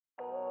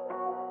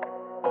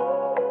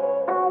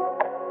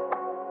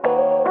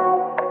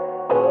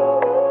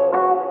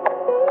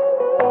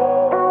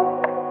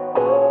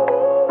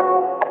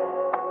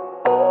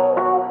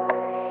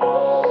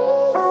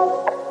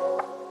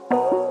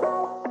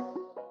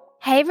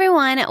Hey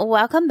everyone,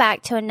 welcome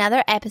back to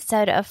another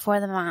episode of For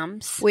the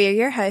Moms. We are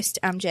your host.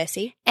 I'm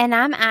Jessie. And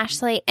I'm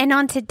Ashley. And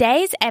on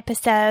today's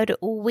episode,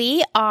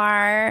 we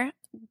are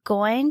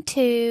going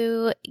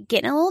to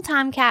get in a little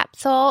time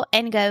capsule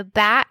and go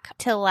back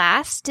to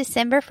last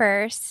December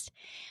 1st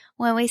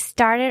when we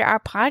started our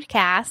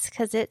podcast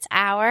because it's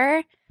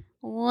our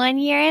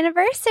 1-year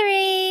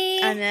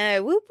anniversary. I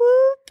know. Whoop,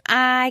 whoop.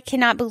 I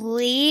cannot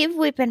believe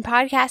we've been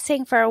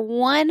podcasting for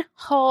 1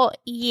 whole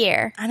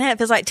year. I know. It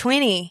feels like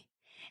 20.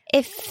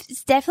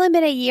 It's definitely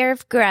been a year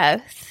of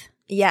growth.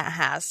 Yeah, it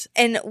has.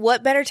 And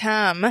what better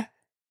time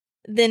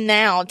than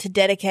now to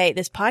dedicate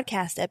this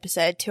podcast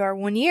episode to our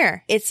 1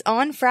 year? It's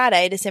on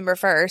Friday, December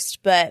 1st,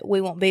 but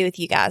we won't be with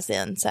you guys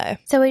then, so.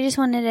 So we just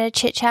wanted to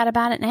chit chat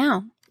about it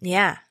now.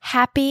 Yeah.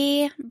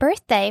 Happy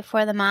birthday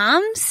For the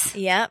Moms.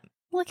 Yep.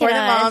 Look For at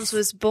the us. Moms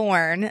was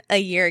born a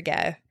year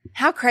ago.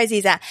 How crazy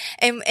is that?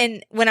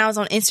 And when I was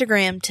on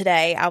Instagram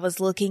today, I was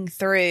looking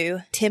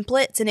through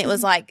templates and it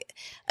was like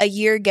a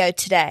year ago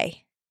today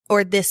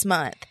or this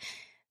month.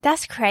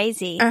 That's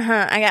crazy.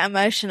 I got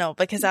emotional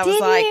because I was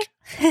Did like,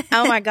 you?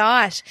 oh my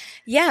gosh.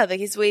 Yeah,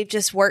 because we've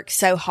just worked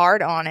so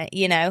hard on it,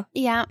 you know?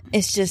 Yeah.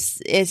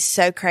 It's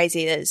so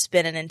crazy that it's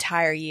been an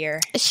entire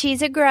year.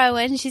 She's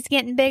growing. She's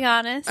getting big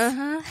on us.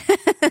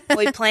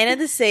 We planted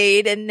the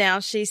seed and now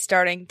she's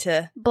starting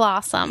to,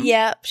 Blossom.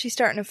 yep, she's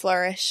starting to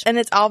flourish. And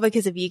it's all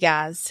because of you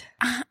guys.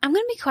 I'm going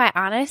to be quite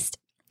honest.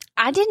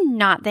 I did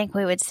not think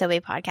we would still be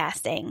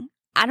podcasting.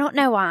 I don't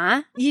know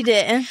why. You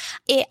didn't.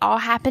 It all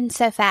happened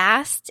so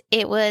fast.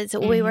 It was,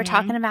 we were Mhm.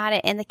 talking about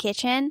it in the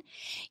kitchen.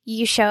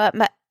 You show up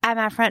at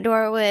my front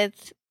door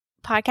with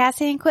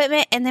podcasting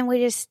equipment and then we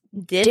just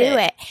Did do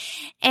it.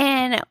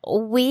 And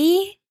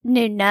we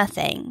knew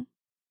nothing.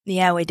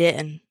 Yeah, we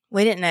didn't.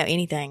 We didn't know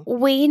anything.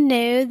 We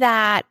knew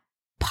that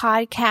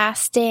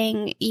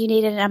podcasting, you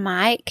needed a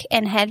mic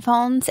and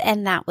headphones,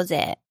 and that was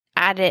it.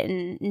 I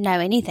didn't know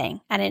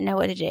anything. I didn't know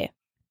what to do.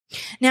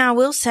 Now, I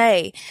will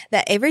say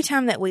that every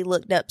time that we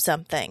looked up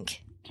something,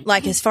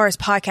 like as far as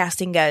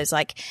podcasting goes,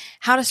 like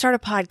how to start a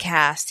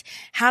podcast,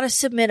 how to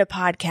submit a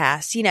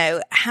podcast, you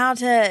know,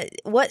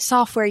 what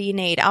software you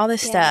need, all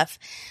this stuff.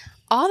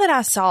 All that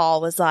I saw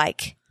was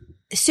like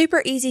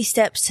super easy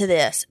steps to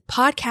this.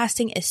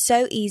 Podcasting is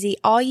so easy.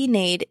 All you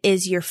need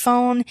is your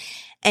phone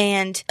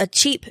and a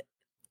cheap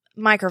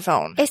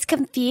microphone. It's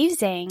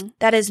confusing.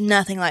 That is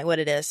nothing like what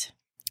it is.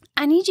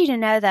 I need you to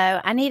know,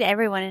 though, I need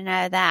everyone to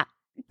know that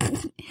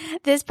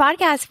this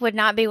podcast would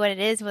not be what it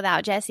is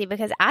without Jessie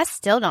because I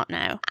still don't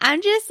know.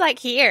 I'm just like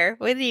here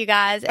with you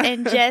guys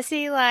and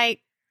Jessie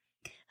like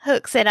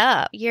hooks it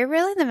up. You're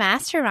really the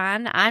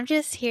mastermind. I'm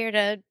just here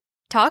to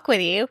talk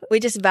with you. We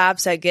just vibe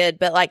so good.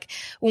 But like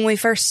when we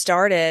first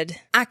started,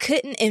 I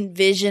couldn't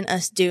envision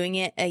us doing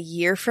it a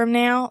year from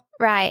now.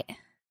 Right.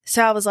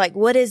 So I was like,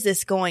 what is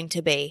this going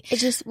to be?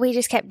 We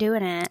just kept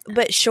doing it.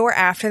 But short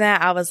after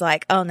that, I was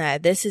like, oh no,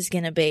 this is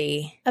going to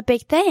be A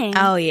big thing.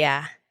 Oh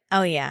yeah.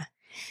 Oh yeah.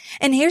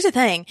 And here's the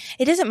thing.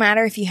 It doesn't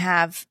matter if you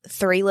have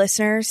 3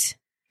 listeners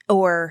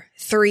or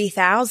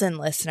 3,000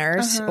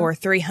 listeners or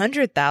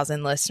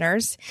 300,000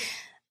 listeners.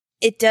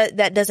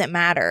 That doesn't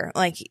matter.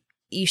 Like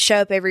you show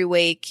up every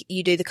week,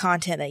 you do the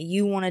content that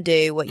you want to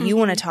do, what you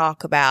want to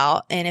talk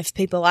about. And if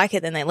people like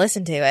it, then they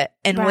listen to it.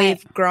 And Right.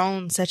 we've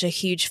grown such a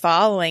huge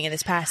following in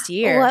this past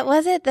year. What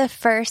was it? The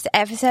first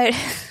episode?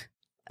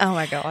 Oh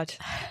my God.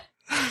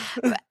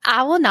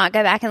 I will not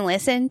go back and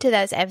listen to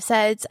those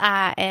episodes.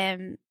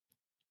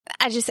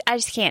 I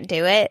just can't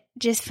do it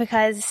just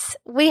because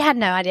we had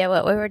no idea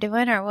what we were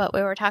doing or what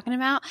we were talking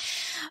about.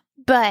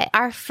 But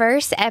our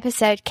first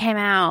episode came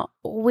out,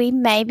 we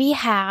maybe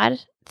had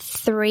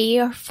 3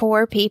 or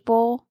 4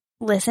 people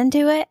listen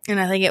to it. And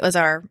I think it was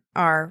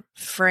our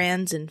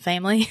friends and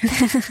family.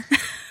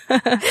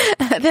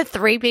 The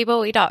 3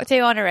 people we talk to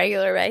on a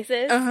regular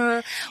basis.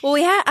 Well,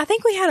 I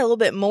think we had a little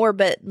bit more,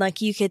 but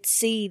like you could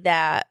see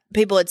that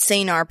people had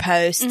seen our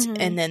post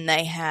and then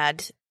they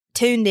had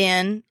tuned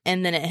in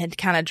and then it had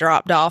kind of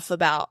dropped off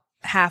about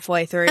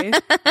halfway through.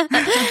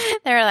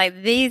 They were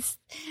like, these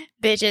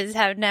bitches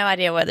have no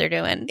idea what they're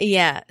doing.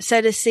 Yeah.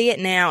 So to see it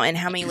now and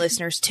how many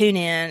listeners tune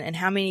in and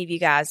how many of you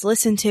guys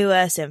listen to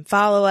us and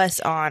follow us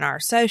on our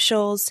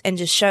socials and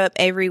just show up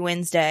every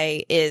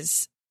Wednesday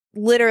is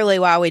literally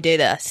why we do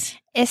this.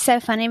 It's so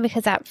funny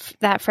because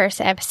that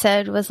first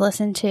episode was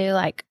listened to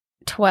like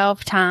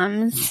 12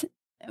 times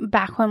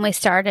back when we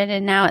started,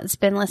 and now it's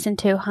been listened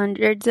to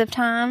hundreds of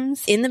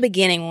times. In the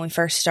beginning, when we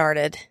first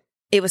started,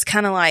 it was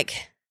kind of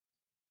like,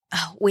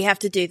 oh, we have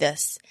to do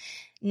this.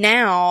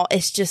 Now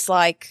it's just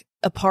like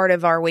a part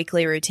of our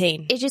weekly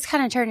routine. It just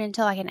kind of turned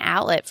into like an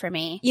outlet for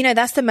me. You know,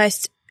 that's the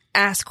most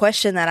asked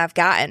question that I've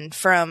gotten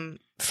from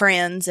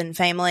friends and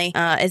family.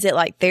 Is it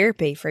like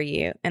therapy for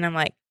you? And I'm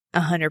like,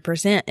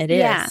 100% it is.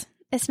 Yeah.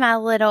 It's my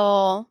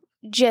little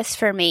just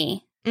for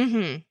me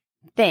Mm-hmm.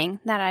 thing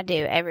that I do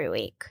every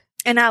week.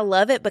 And I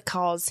love it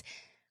because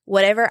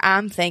whatever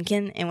I'm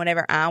thinking and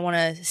whatever I want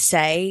to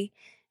say,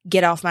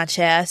 get off my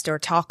chest or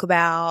talk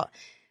about,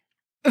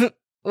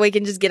 we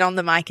can just get on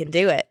the mic and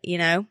do it, you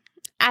know?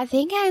 I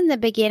think in the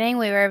beginning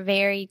we were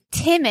very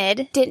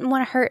timid, didn't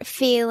want to hurt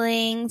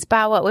feelings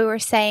by what we were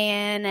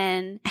saying,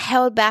 and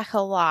held back a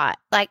lot.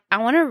 Like, I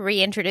want to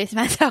reintroduce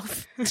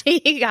myself to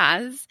you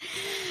guys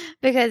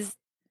because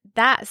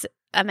that's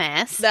a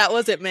mess. That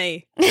wasn't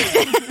me.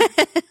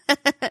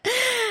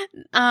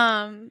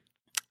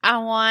 I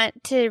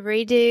want to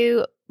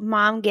redo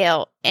mom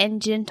guilt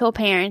and gentle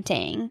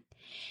parenting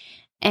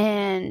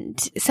and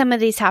some of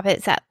these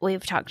topics that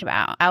we've talked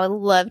about. I would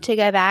love to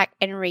go back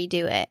and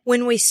redo it.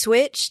 When we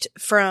switched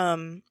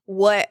from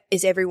what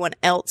is everyone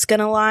else going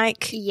to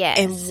like, Yes.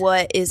 and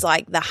what is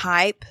like the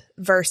hype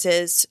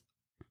versus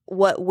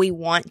what we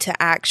want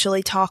to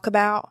actually talk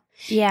about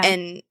Yeah.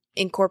 and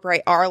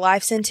incorporate our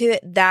lives into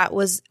it,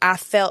 I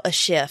felt a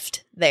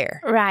shift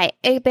there. Right.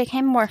 It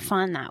became more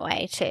fun that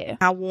way too.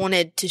 I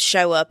wanted to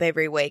show up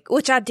every week,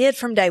 which I did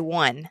from day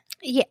one.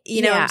 Yeah.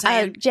 You know what I'm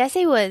saying?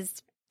 Jesse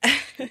was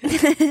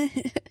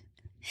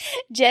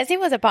Jesse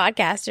was a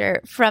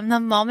podcaster from the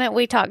moment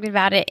we talked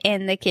about it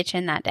in the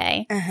kitchen that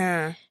day.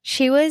 Uh-huh.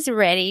 She was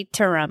ready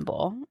to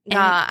rumble. And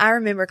I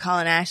remember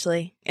calling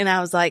Ashley and I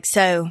was like,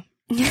 so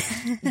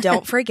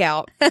don't freak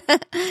out,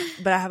 but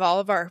I have all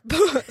of our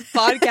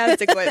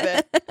podcast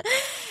equipment.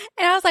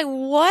 And I was like,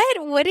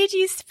 what did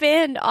you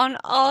spend on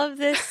all of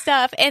this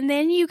stuff? And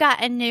then you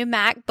got a new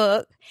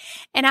MacBook,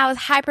 and I was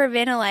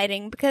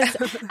hyperventilating because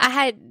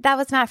that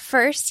was my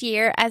first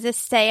year as a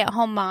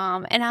stay-at-home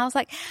mom. And I was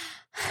like,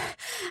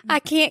 I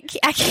can't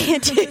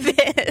do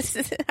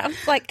this. I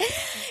was like,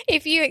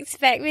 if you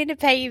expect me to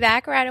pay you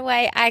back right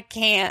away, I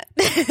can't.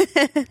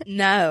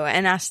 No,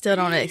 and I still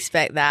don't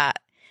expect that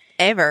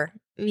ever.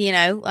 You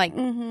know, like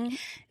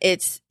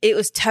it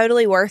was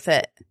totally worth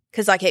it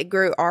because like it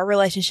grew our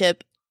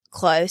relationship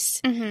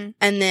close, and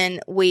then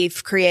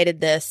we've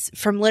created this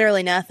from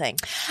literally nothing.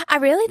 I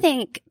really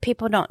think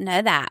people don't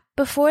know that.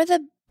 Before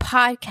the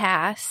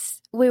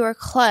podcast, we were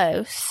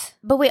close,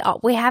 but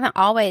we haven't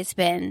always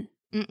been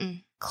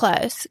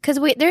close because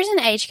there's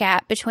an age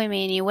gap between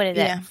me and you. What is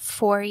it?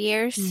 4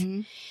 years.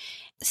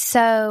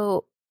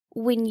 So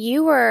when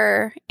you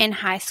were in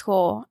high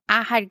school,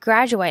 I had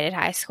graduated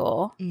high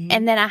school,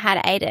 and then I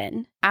had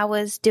Aiden. I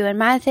was doing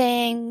my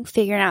thing,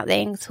 figuring out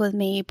things with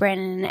me,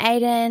 Brandon,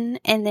 and Aiden,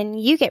 and then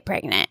you get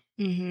pregnant.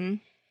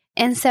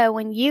 And so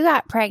when you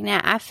got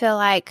pregnant, I feel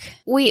like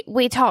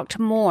we talked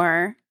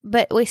more,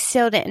 but we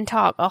still didn't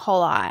talk a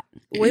whole lot.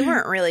 We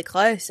weren't really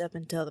close up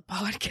until the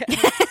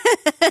podcast.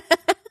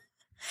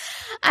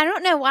 I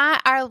don't know why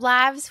our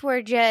lives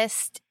were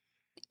just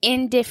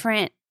in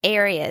different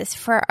areas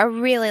for a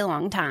really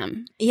long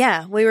time.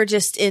 Yeah, we were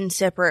just in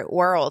separate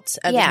worlds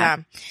at the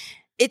time.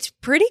 It's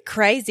pretty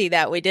crazy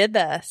that we did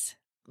this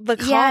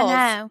because I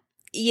know.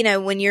 You know,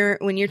 when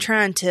you're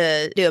trying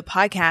to do a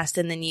podcast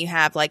and then you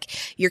have like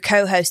you're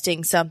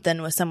co-hosting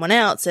something with someone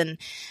else and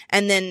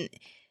then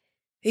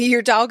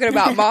you're talking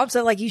about mom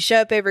stuff, like you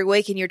show up every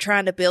week and you're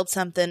trying to build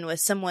something with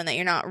someone that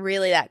you're not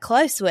really that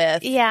close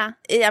with. Yeah.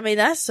 I mean,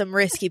 that's some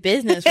risky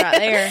business right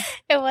there.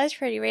 It was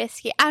pretty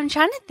risky. I'm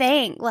trying to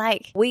think,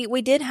 like...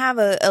 We did have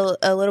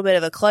a little bit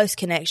of a close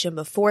connection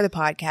before the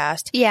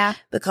podcast. Yeah.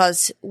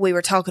 Because we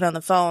were talking on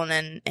the phone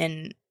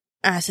and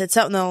I said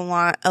something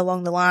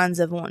along the lines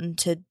of wanting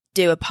to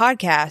do a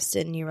podcast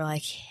and you were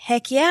like,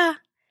 heck yeah.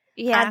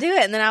 Yeah. I do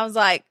it. And then I was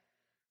like,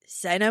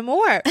 say no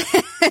more.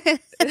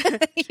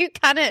 You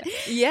kind of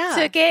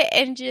took it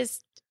and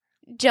just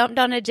jumped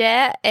on a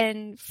jet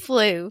and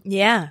flew.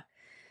 Yeah.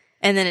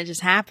 And then it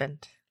just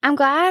happened. I'm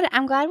glad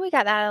we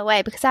got that out of the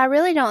way because I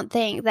really don't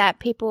think that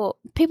people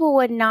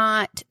would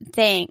not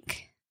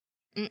think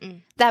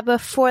that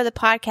before the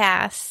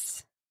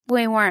podcast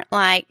we weren't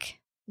like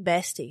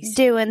besties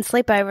doing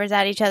sleepovers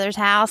at each other's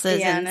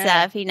houses and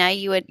stuff. You know,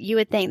 you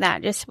would think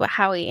that just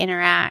how we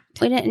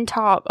interact. We didn't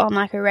talk on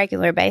like a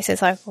regular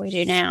basis like we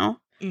do now.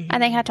 I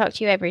think I talk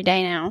to you every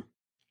day now.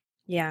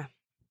 Yeah.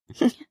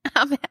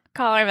 I'm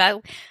calling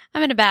her.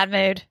 I'm in a bad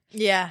mood.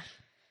 Yeah.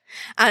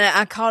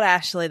 I called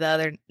Ashley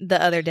the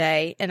other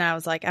day and I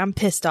was like, I'm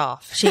pissed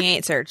off. She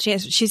answered. She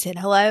said,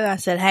 hello. I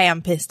said, hey,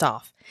 I'm pissed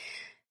off.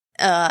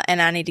 And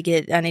I need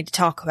to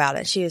talk about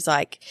it. She was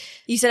like,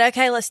 you said,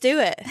 okay, let's do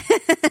it.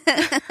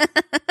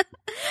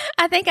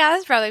 I think I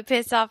was probably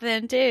pissed off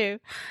then too.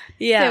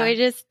 Yeah.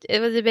 So it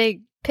was a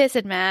big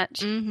pissing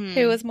match.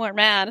 Who was more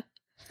mad?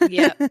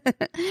 Yeah.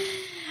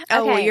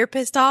 Oh, Okay. well, you're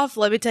pissed off?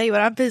 Let me tell you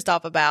what I'm pissed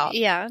off about.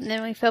 Yeah. And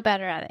then we feel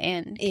better at the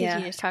end because Yeah.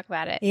 you just talk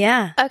about it.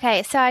 Yeah.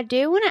 Okay. So I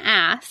do want to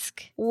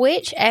ask,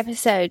 which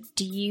episode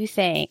do you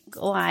think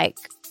like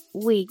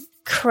we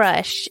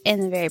crushed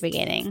in the very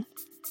beginning?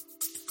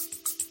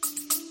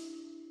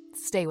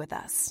 Stay with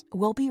us.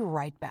 We'll be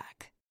right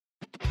back.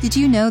 Did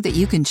you know that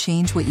you can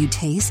change what you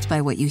taste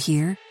by what you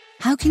hear?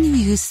 How can you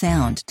use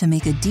sound to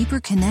make a deeper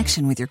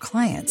connection with your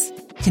clients?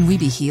 Can we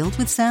be healed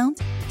with sound?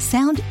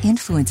 Sound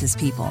influences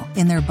people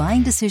in their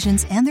buying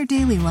decisions and their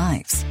daily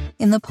lives.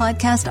 In the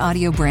podcast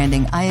Audio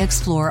Branding, I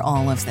explore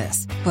all of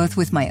this, both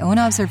with my own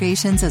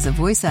observations as a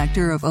voice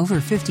actor of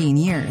over 15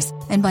 years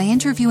and by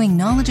interviewing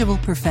knowledgeable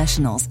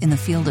professionals in the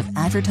field of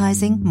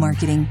advertising,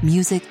 marketing,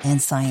 music,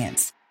 and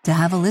science. To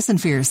have a listen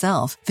for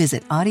yourself,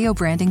 visit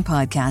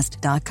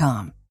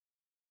audiobrandingpodcast.com.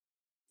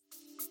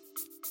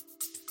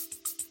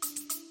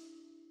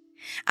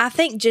 I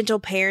think gentle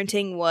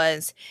parenting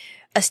was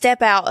a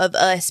step out of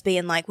us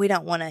being like, we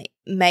don't want to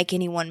make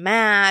anyone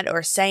mad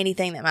or say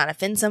anything that might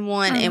offend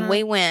someone. And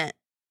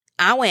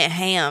I went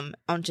ham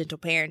on gentle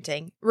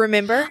parenting.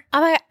 Remember?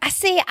 I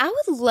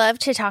would love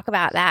to talk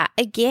about that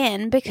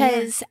again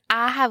because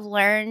I have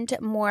learned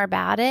more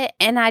about it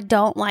and I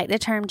don't like the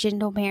term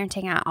gentle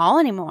parenting at all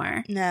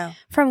anymore. No.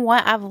 From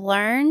what I've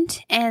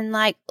learned and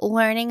like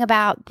learning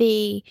about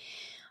the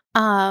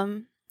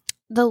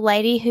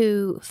lady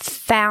who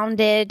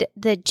founded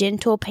the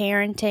gentle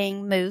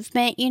parenting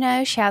movement,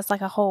 she has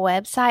like a whole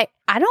website.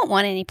 I don't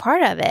want any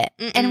part of it.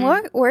 Mm-mm. And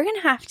we're going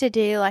to have to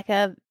do like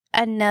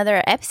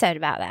another episode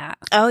about that.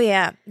 Oh,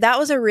 yeah. That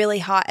was a really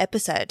hot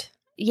episode.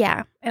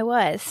 Yeah, it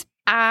was.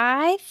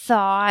 I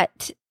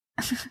thought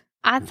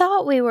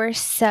we were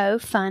so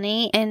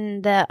funny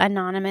in the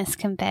anonymous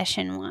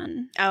confession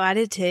one. Oh, I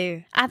did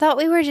too. I thought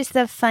we were just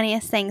the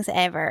funniest things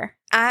ever.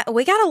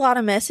 We got a lot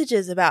of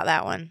messages about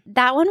that one.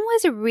 That one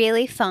was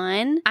really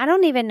fun. I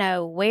don't even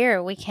know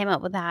where we came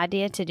up with the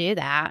idea to do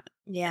that.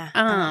 Yeah,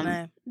 I don't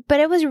know. But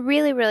it was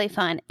really, really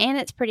fun, and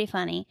it's pretty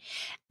funny.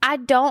 I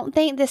don't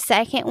think the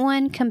second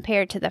one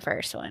compared to the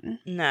first one.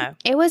 No.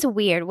 It was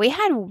weird. We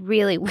had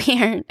really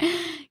weird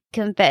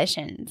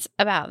confessions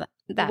about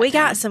that. We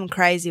got some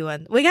crazy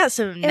ones. We got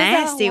some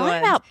nasty ones. What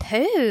about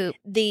poop?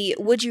 The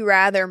Would You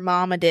Rather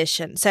Mom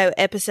edition. So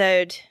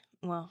episode,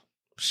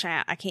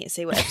 I can't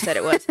see what episode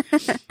it was.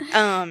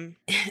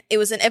 It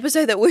was an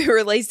episode that we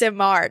released in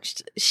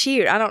March.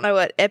 Shoot, I don't know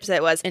what episode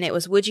it was. And it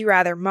was Would You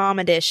Rather Mom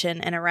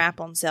edition and a wrap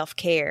on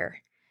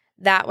self-care.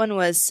 That one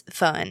was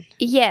fun.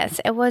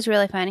 Yes, it was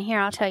really fun. Here,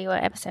 I'll tell you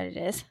what episode it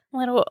is.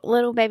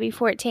 Little baby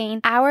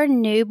 14. Our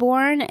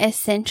newborn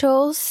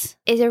essentials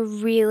is a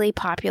really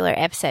popular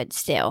episode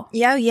still.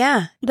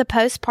 Yeah. The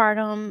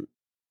postpartum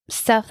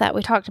stuff that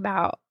we talked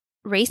about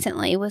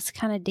recently was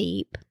kind of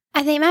deep.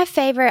 I think my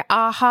favorite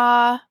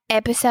aha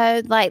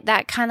episode, like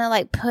that kind of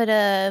like put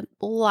a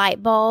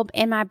light bulb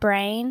in my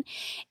brain,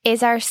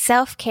 is our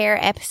self-care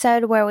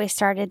episode where we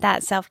started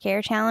that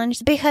self-care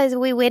challenge because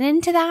we went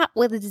into that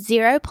with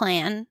zero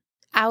plan.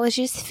 I was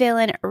just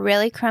feeling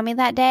really crummy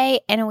that day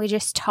and we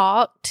just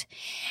talked.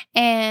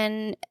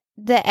 And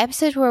the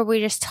episodes where we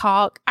just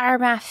talk are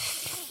my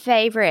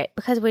favorite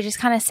because we just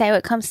kind of say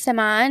what comes to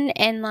mind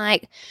and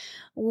like,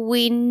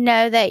 we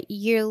know that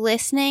you're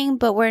listening,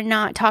 but we're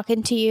not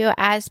talking to you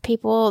as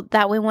people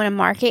that we want to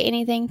market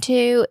anything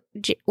to.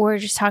 We're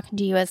just talking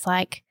to you as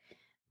like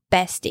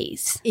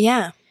besties.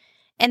 Yeah.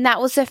 And that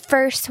was the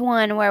first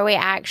one where we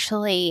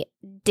actually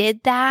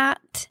did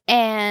that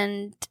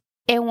and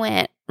it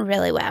went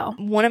really well.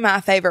 One of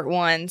my favorite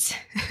ones.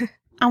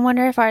 I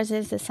wonder if ours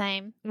is the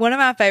same. One of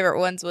my favorite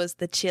ones was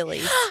the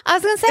Chili's. I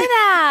was going to say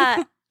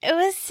that. It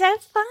was so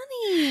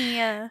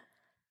funny.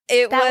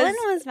 That one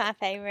was my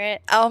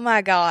favorite. Oh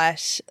my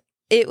gosh.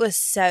 It was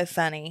so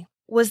funny.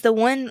 Was the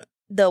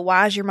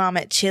Why's Your Mom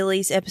at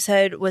Chili's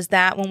episode, was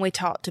that when we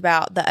talked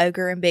about the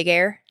ogre in Big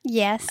Air?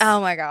 Yes.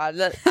 Oh my God.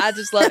 I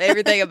just love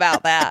everything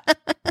about that.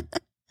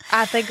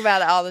 I think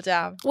about it all the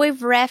time.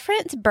 We've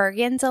referenced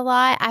Bergens a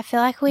lot. I feel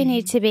like we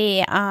need to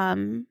be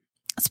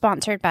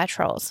sponsored by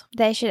Trolls.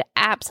 They should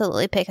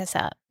absolutely pick us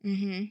up.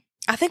 Mm-hmm.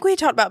 I think we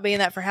talked about being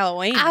that for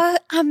Halloween. I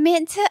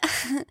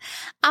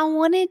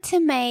wanted to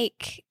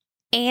make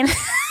Anna.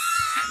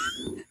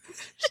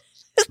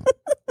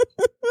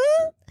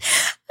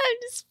 I'm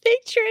just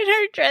picturing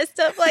her dressed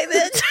up like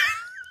this.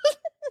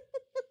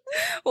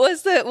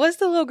 What's the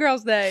little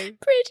girl's name?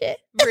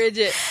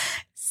 Bridget.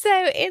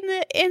 So in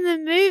the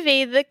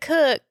movie, the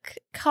cook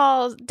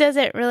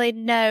doesn't really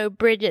know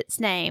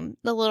Bridget's name,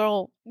 the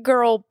little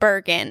girl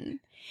Bergen,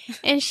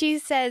 and she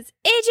says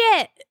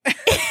Idget,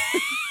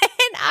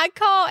 and I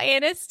call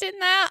Aniston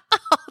that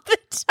all the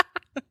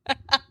time.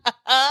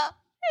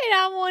 And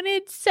I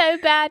wanted so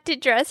bad to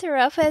dress her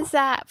up as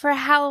that for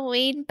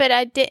Halloween, but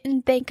I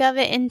didn't think of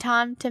it in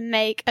time to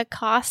make a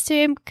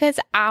costume because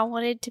I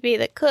wanted to be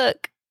the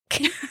cook.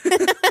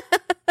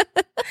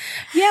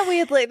 Yeah, we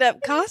had looked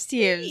up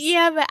costumes.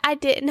 Yeah, but I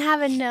didn't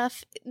have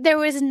enough. There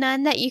was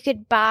none that you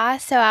could buy,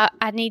 so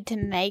I need to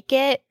make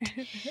it.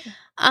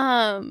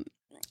 And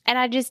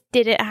I just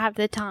didn't have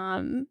the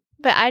time.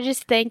 But I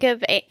just think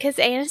of it because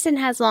Aniston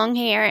has long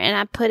hair and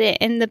I put it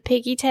in the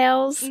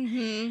pigtails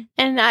and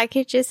I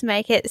could just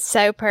make it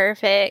so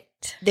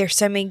perfect. There's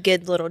so many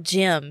good little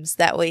gems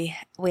that we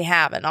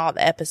have in all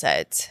the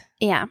episodes.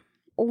 Yeah.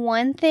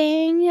 One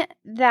thing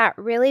that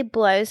really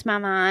blows my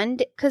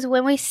mind, because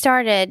when we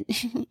started,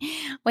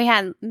 we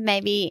had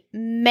maybe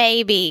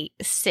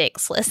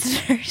 6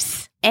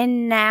 listeners.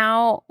 And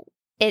now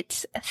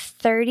it's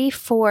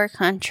 34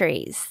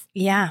 countries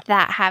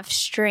that have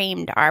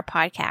streamed our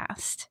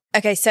podcast.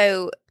 Okay,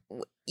 so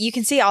you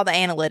can see all the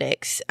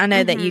analytics. I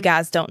know that you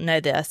guys don't know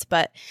this,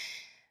 but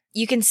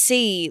you can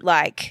see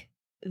like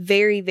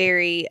very,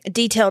 very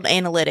detailed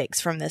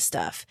analytics from this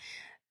stuff.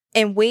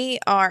 And we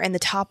are in the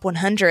top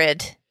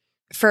 100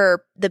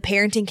 for the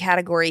parenting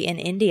category in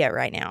India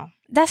right now.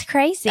 That's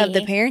crazy. Of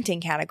the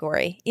parenting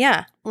category.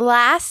 Yeah.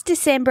 Last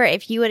December,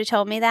 if you would have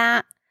told me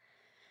that,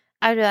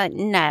 I would be like,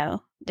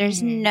 no,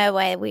 there's Mhm. no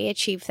way we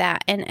achieved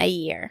that in a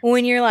year.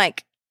 When you're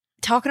like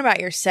talking about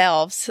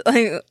yourselves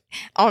like,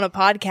 on a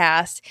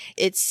podcast,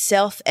 it's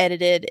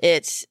self-edited.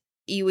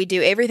 We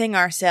do everything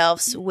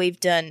ourselves. We've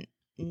done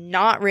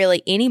not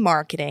really any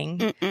marketing.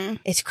 Mm-mm.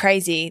 It's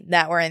crazy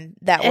that we're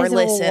It's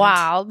listened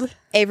wild.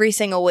 every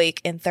single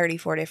week in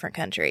 34 different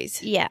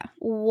countries. Yeah.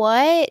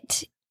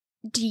 What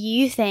do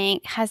you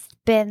think has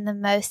been the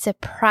most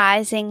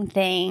surprising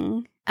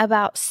thing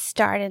about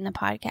starting the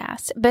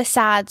podcast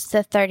besides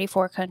the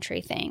 34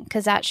 country thing?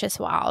 Because that's just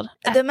wild.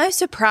 The most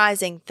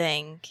surprising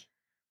thing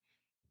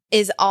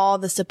is all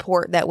the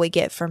support that we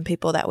get from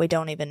people that we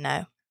don't even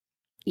know.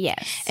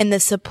 Yes. And the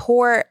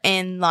support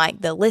and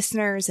like the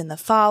listeners and the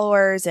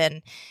followers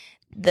and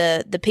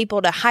the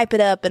people to hype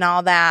it up and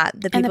all that.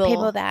 and the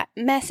people that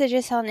message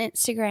us on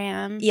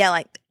Instagram. Yeah,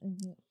 like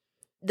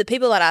the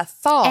people that I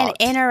thought. And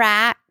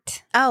interact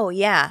Oh,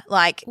 yeah.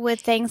 Like with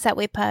things that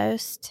we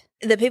post.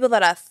 the people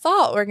that I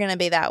thought were going to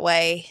be that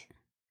way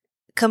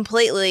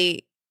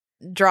completely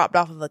dropped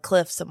off of a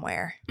cliff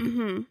somewhere,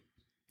 Mm-hmm.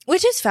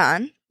 which is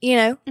fine. You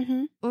know,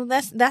 Mm-hmm. well,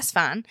 that's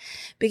fine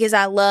because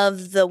I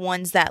love the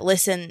ones that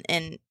listen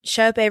and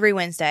show up every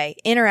Wednesday,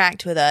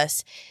 interact with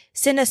us,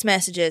 send us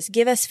messages,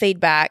 give us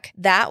feedback.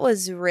 That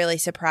was really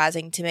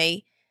surprising to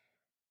me.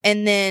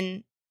 And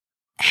then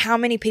how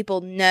many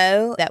people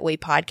know that we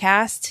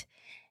podcast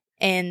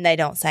and they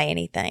don't say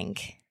anything?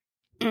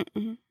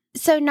 Mm-mm.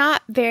 So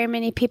not very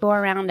many people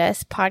around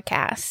us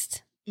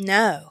podcast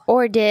No.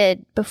 or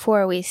did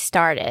before we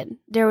started.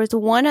 There was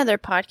one other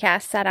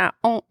podcast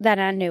that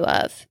I knew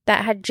of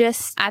that had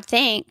just, I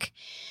think,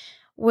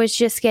 was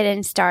just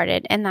getting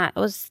started, and that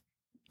was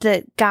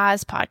the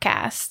Guys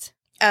podcast.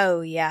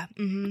 Oh, yeah.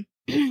 Mm-hmm.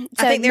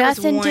 So I think there was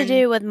nothing to one-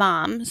 do with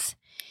moms.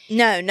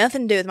 No,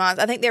 nothing to do with moms.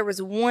 I think there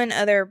was one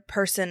other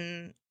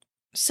person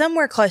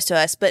somewhere close to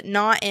us, but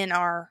not in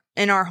our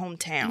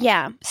hometown.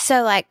 Yeah.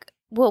 So like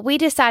what we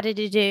decided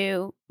to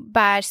do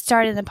by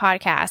starting the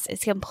podcast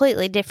is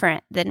completely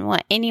different than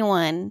what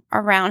anyone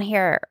around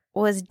here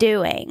was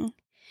doing.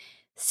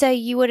 So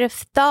you would have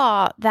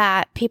thought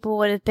that people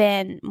would have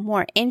been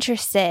more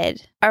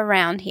interested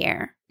around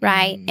here,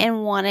 right? Mhm.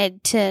 And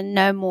wanted to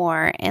know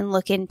more and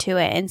look into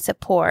it and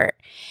support.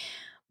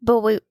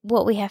 But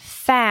what we have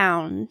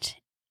found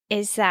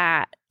is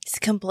that It's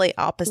complete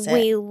opposite.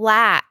 we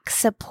lack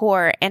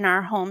support in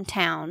our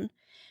hometown,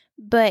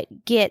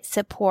 but get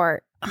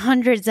support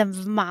hundreds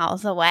of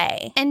miles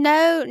away. And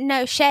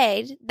no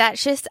shade.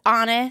 That's just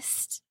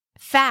honest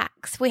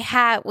facts. We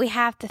have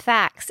the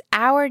facts.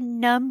 Our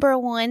number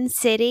one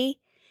city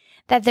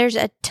that there's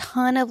a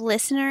ton of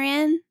listener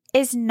in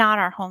is not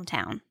our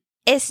hometown.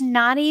 It's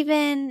not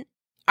even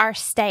our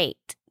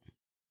state.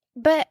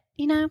 But,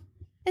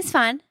 it's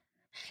fine.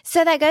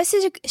 So that goes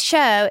to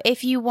show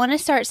if you want to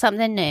start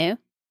something new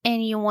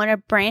and you want to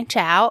branch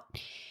out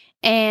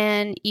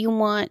and you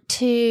want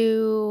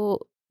to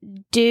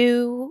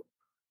do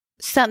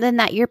something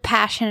that you're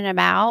passionate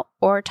about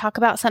or talk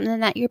about something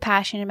that you're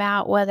passionate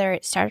about, whether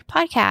it's start a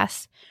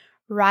podcast,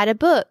 write a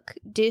book,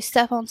 do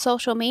stuff on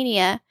social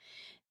media,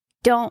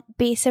 don't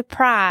be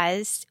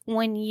surprised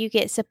when you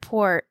get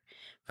support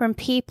from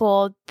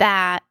people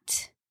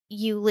that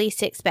you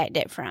least expect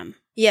it from.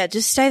 Yeah,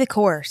 just stay the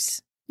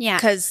course Yeah.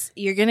 because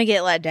you're going to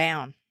get let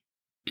down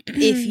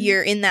if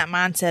you're in that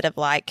mindset of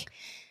like,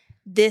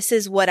 this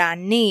is what I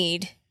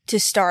need to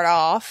start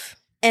off.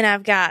 And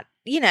I've got,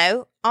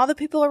 all the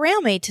people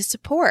around me to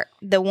support.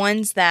 The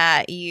ones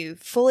that you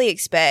fully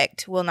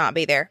expect will not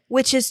be there,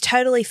 which is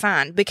totally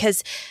fine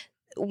because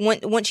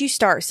once you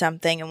start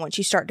something and once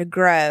you start to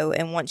grow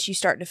and once you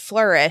start to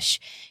flourish,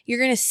 you're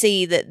going to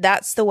see that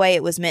that's the way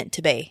it was meant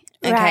to be.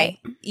 Okay. Right.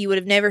 You would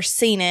have never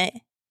seen it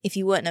if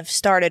you wouldn't have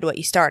started what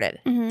you started.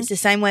 Mhm. It's the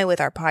same way with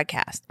our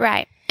podcast.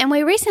 Right. And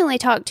we recently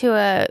talked to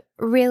a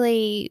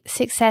really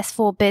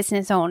successful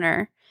business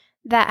owner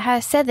that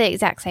has said the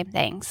exact same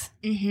things,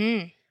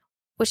 Mm-hmm.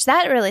 which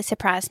that really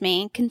surprised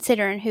me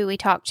considering who we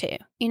talked to,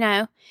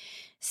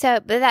 So,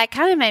 but that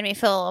kind of made me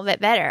feel a little bit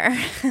better.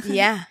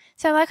 Yeah.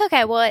 So I'm like,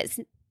 okay, well,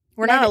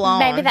 We're not alone.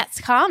 Maybe that's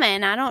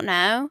common. I don't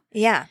know.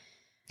 Yeah.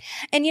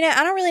 And,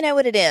 I don't really know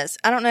what it is.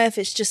 I don't know if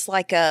it's just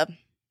like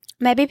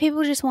Maybe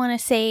people just want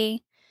to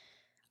see,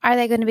 are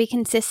they going to be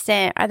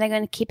consistent? Are they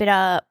going to keep it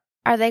up?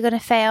 Are they going to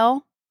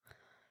fail?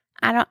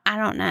 I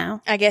don't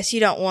know. I guess you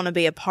don't want to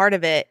be a part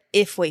of it.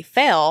 If we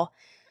fail,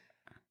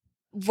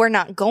 we're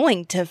not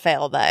going to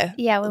fail though.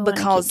 Yeah, we want to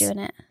Because keep doing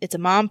it. it's a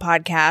mom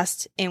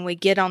podcast and we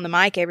get on the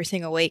mic every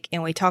single week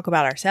and we talk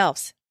about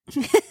ourselves.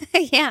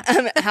 Yeah.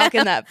 How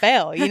can that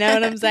fail? You know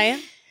what I'm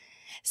saying?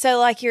 So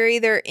like you're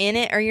either in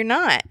it or you're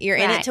not. You're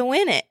in it Right. to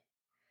win it.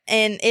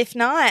 And if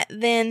not,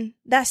 then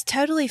that's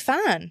totally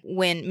fine.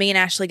 When me and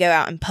Ashley go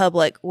out in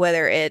public,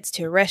 whether it's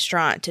to a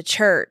restaurant, to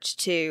church,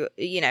 to,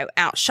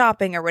 out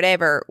shopping or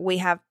whatever, we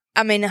have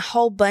I mean, a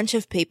whole bunch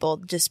of people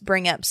just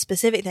bring up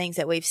specific things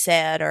that we've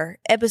said or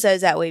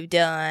episodes that we've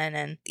done.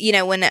 And, you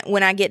know, when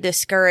I get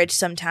discouraged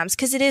sometimes,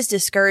 because it is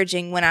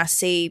discouraging when I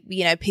see,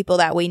 you know, people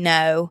that we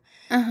know,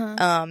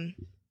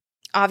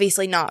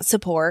 obviously not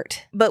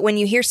support. But when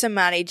you hear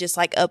somebody just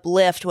like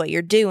uplift what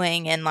you're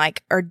doing and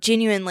like are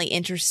genuinely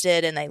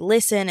interested and they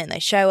listen and they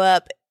show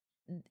up,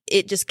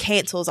 it just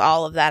cancels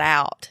all of that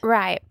out.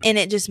 Right. And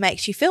it just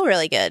makes you feel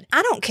really good.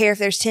 I don't care if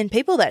there's 10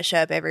 people that show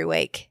up every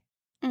week.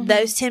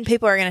 Those 10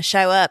 people are going to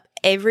show up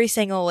every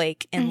single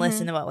week and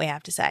listen to what we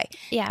have to say.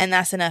 Yeah. And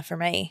that's enough for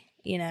me,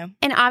 you know?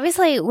 And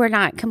obviously, we're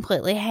not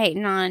completely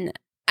hating on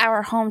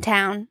our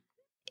hometown.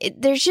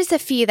 There's just a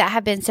few that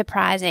have been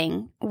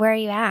surprising. Where are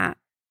you at?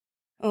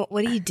 Well,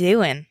 what are you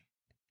doing?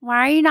 Why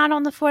are you not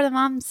on the For the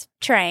Moms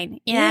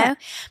train? You know?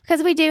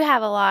 Because we do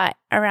have a lot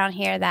around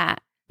here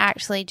that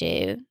actually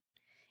do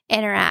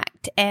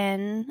interact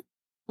and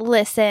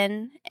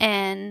listen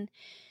and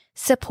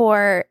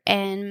support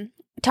and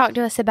talk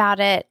to us about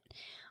it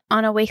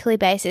on a weekly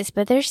basis,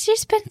 but there's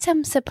just been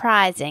some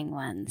surprising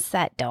ones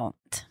that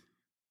don't.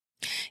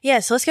 Yeah,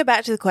 so let's go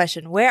back to the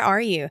question. Where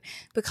are you?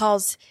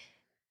 Because,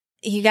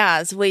 you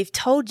guys, we've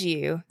told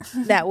you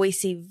that we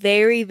see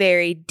very,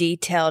 very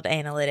detailed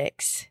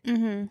analytics.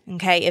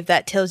 Okay, if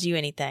that tells you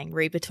anything,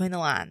 read between the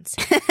lines.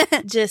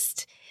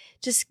 Just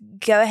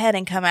go ahead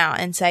and come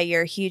out and say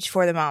you're a huge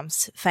For the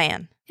Moms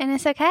fan. And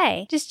it's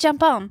okay. Just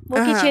jump on.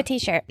 We'll get you a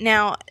t-shirt.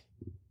 Now,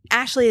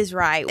 Ashley is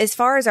right. As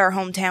far as our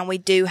hometown, we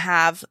do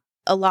have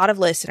a lot of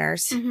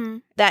listeners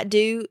that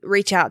do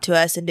reach out to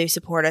us and do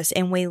support us,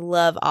 and we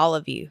love all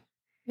of you.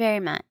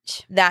 Very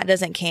much. That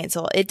doesn't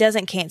cancel. It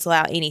doesn't cancel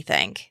out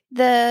anything.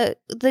 The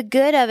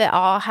good of it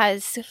all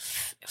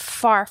has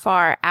far,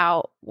 far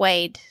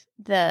outweighed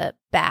the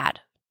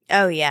bad.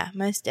 Oh, yeah,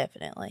 most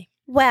definitely.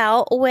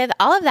 Well, with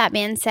all of that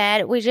being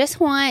said, we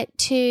just want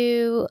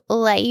to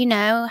let you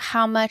know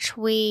how much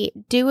we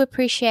do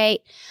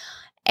appreciate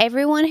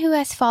everyone who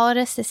has followed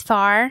us this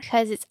far,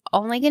 because it's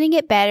only going to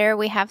get better.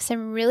 We have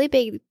some really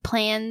big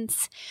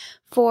plans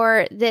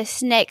for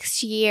this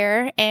next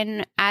year,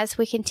 and as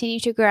we continue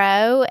to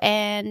grow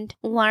and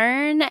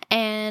learn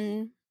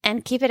and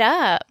keep it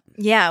up.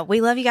 Yeah,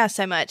 we love you guys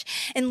so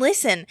much. And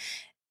listen,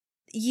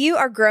 you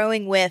are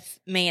growing with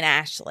me and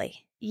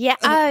Ashley. Yeah.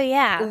 Oh,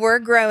 yeah. We're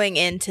growing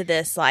into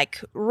this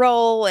like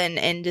role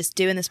and just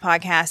doing this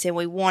podcast, and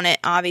we want it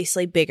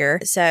obviously bigger.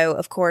 So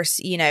of course,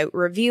 you know,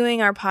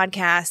 reviewing our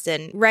podcast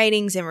and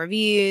ratings and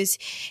reviews,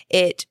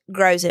 it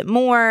grows it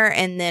more,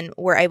 and then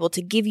we're able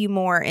to give you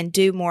more and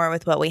do more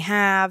with what we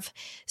have.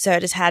 So I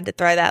just had to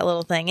throw that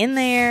little thing in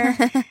there.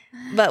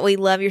 But we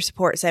love your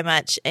support so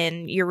much,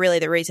 and you're really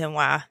the reason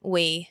why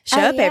we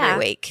show up every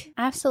week.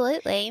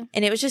 Absolutely.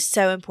 And it was just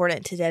so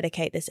important to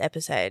dedicate this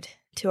episode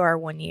to our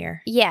 1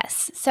 year.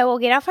 Yes. So we'll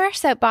get off our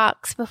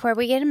soapbox before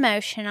we get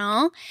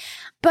emotional.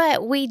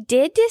 But we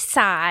did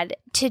decide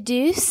to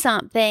do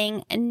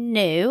something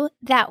new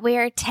that we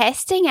are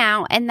testing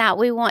out and that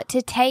we want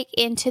to take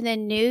into the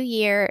new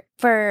year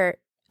for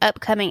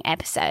upcoming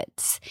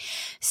episodes.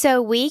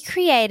 So we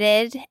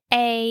created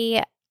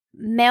a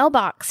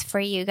mailbox for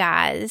you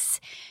guys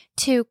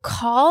to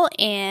call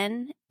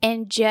in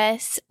and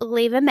just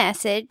leave a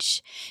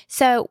message.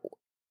 So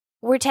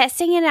we're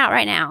testing it out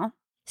right now.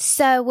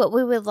 So what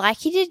we would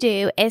like you to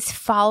do is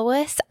follow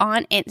us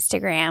on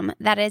Instagram.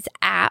 That is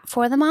at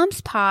For the Moms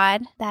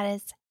Pod. That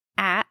is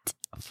at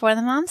For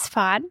the Moms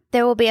Pod.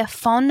 There will be a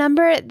phone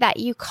number that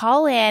you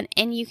call in,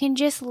 and you can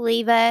just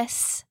leave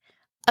us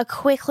a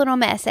quick little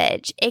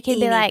message. It can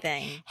be like,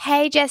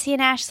 hey, Jesse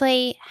and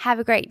Ashley, have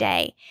a great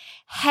day.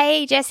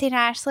 Hey, Jesse and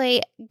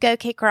Ashley, go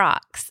kick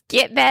rocks.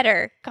 Get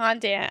better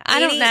content. I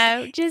don't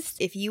know. Just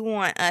if you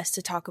want us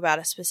to talk about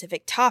a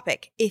specific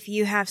topic, if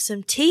you have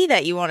some tea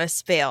that you want to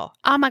spill.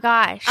 Oh my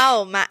gosh.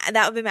 Oh,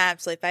 that would be my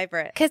absolute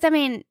favorite. Because, I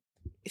mean,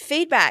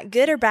 feedback,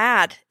 good or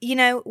bad, you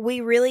know,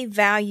 we really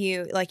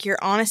value like your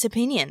honest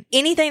opinion.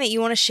 Anything that you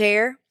want to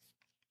share,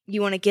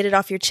 you want to get it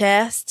off your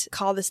chest,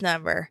 call this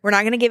number. We're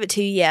not going to give it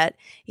to you yet.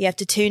 You have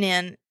to tune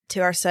in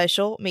to our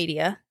social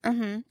media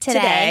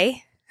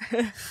today.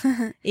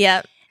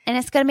 Yep. And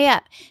it's going to be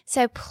up.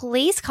 So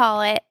please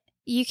call it.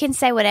 You can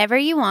say whatever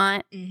you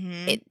want.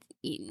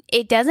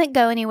 It doesn't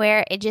go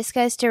anywhere. It just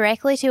goes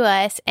directly to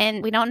us,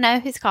 and we don't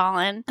know who's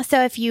calling.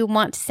 So if you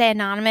want to say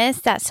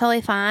anonymous, that's totally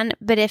fine.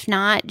 But if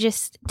not,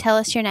 just tell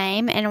us your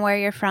name and where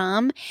you're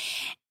from.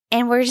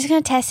 And we're just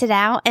going to test it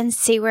out and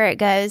see where it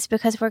goes,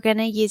 because we're going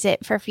to use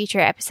it for future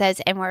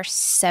episodes, and we're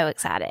so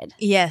excited.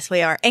 Yes,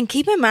 we are. And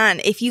keep in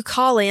mind, if you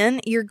call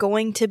in, you're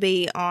going to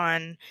be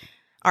on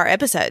our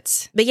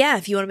episodes. But yeah,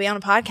 if you want to be on a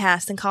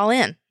podcast, then call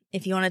in.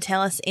 If you want to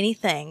tell us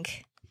anything,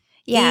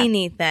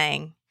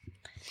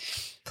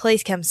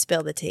 please come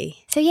spill the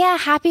tea. So yeah,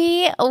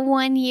 happy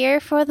 1 year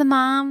for the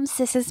moms.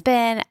 This has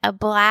been a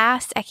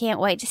blast. I can't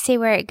wait to see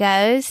where it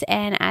goes.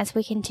 And as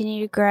we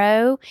continue to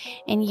grow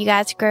and you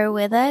guys grow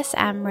with us,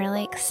 I'm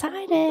really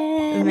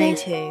excited. Me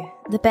too.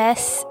 The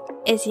best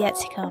is yet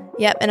to come.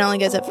 Yep, it only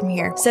goes up from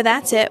here. So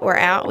that's it. We're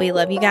out. We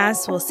love you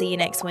guys. We'll see you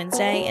next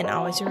Wednesday. And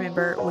always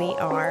remember, we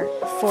are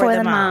for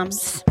the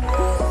moms.